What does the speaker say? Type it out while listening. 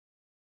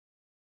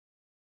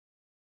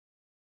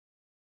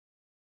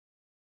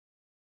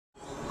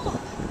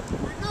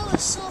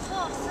It's so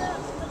hot, I feel like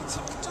I'm going to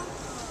take the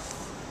jumper off.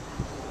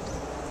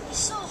 It's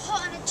so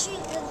hot and the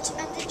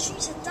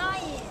trees are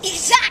dying.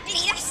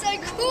 Exactly, that's so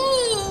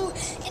cool.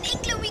 In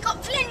England we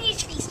got plenty of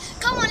trees.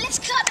 Come on, let's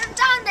cut them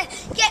down then.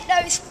 Get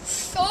those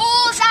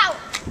saws out.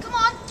 Come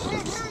on.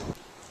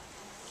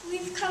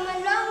 We've come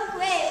a long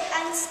way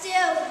and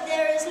still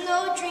there is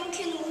no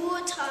drinking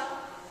water.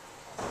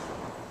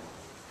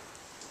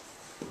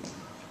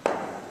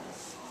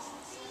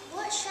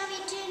 What shall we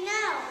do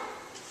now?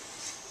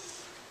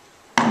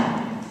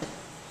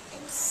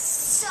 I'm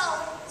so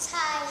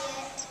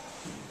tired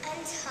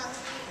and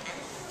hungry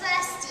and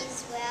thirsty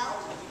as well.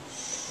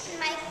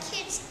 My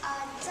kids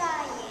are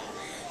dying.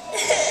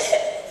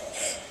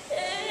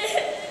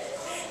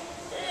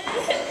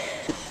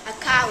 A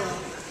cow.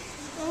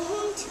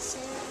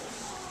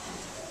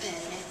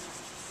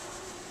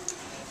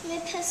 My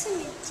person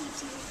is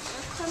Tintin.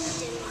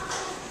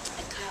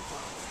 A cow.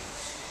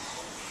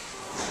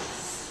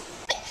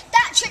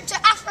 That trip to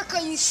Africa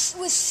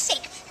was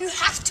sick. You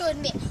have to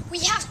admit, we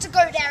have to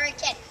go there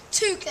again.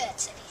 Too good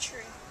to be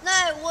true. No,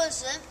 it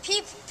wasn't.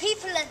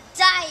 People are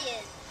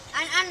dying.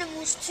 And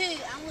animals too.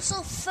 And we're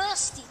so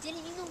thirsty,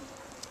 didn't you know?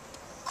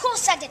 Of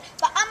course I did,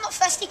 but I'm not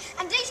thirsty,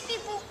 and these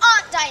people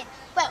aren't dying.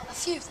 Well, a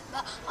few of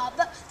them are,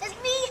 but there's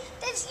me,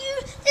 there's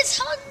you, there's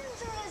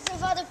hundreds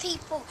of other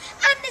people,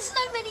 and there's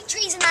so many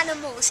trees and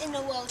animals in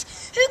the world.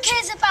 Who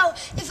cares about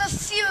if a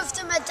few of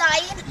them are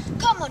dying?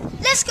 Come on,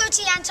 let's go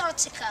to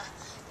Antarctica.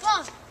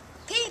 Mom,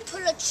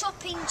 people are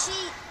chopping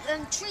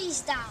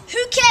trees down.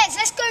 Who cares?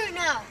 Let's go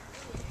now.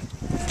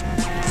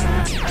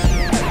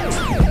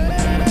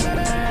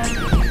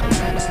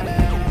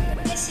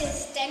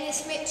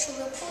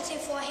 Reporting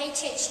for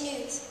HH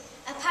News.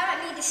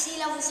 Apparently the sea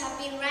levels have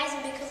been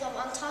rising because of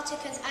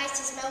Antarctica's ice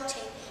is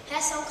melting.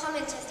 Here's some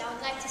commenters that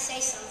would like to say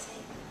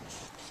something.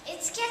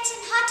 It's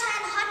getting hotter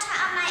and hotter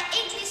and my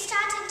igloo is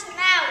starting to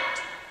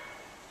melt.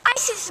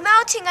 Ice is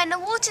melting and the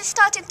water's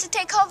starting to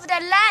take over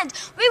the land.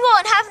 We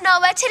won't have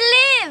nowhere to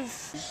live.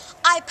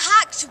 I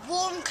packed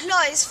warm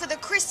clothes for the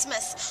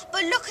Christmas,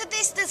 but look at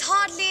this, there's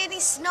hardly any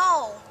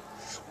snow.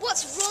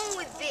 What's wrong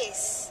with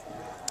this?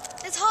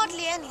 There's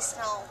hardly any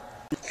snow.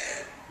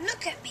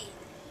 Look at me,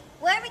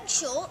 wearing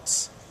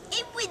shorts,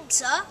 in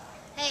winter.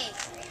 Hey,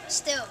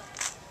 still,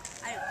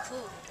 I look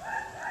cool.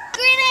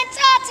 Green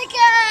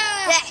Antarctica!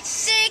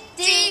 Yes. Dig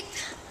deep,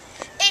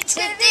 it's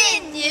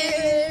within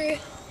you.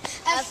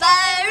 A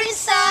fire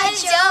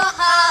inside your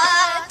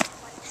heart.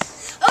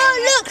 Oh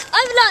look,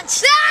 I've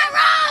launched.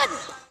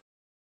 Run!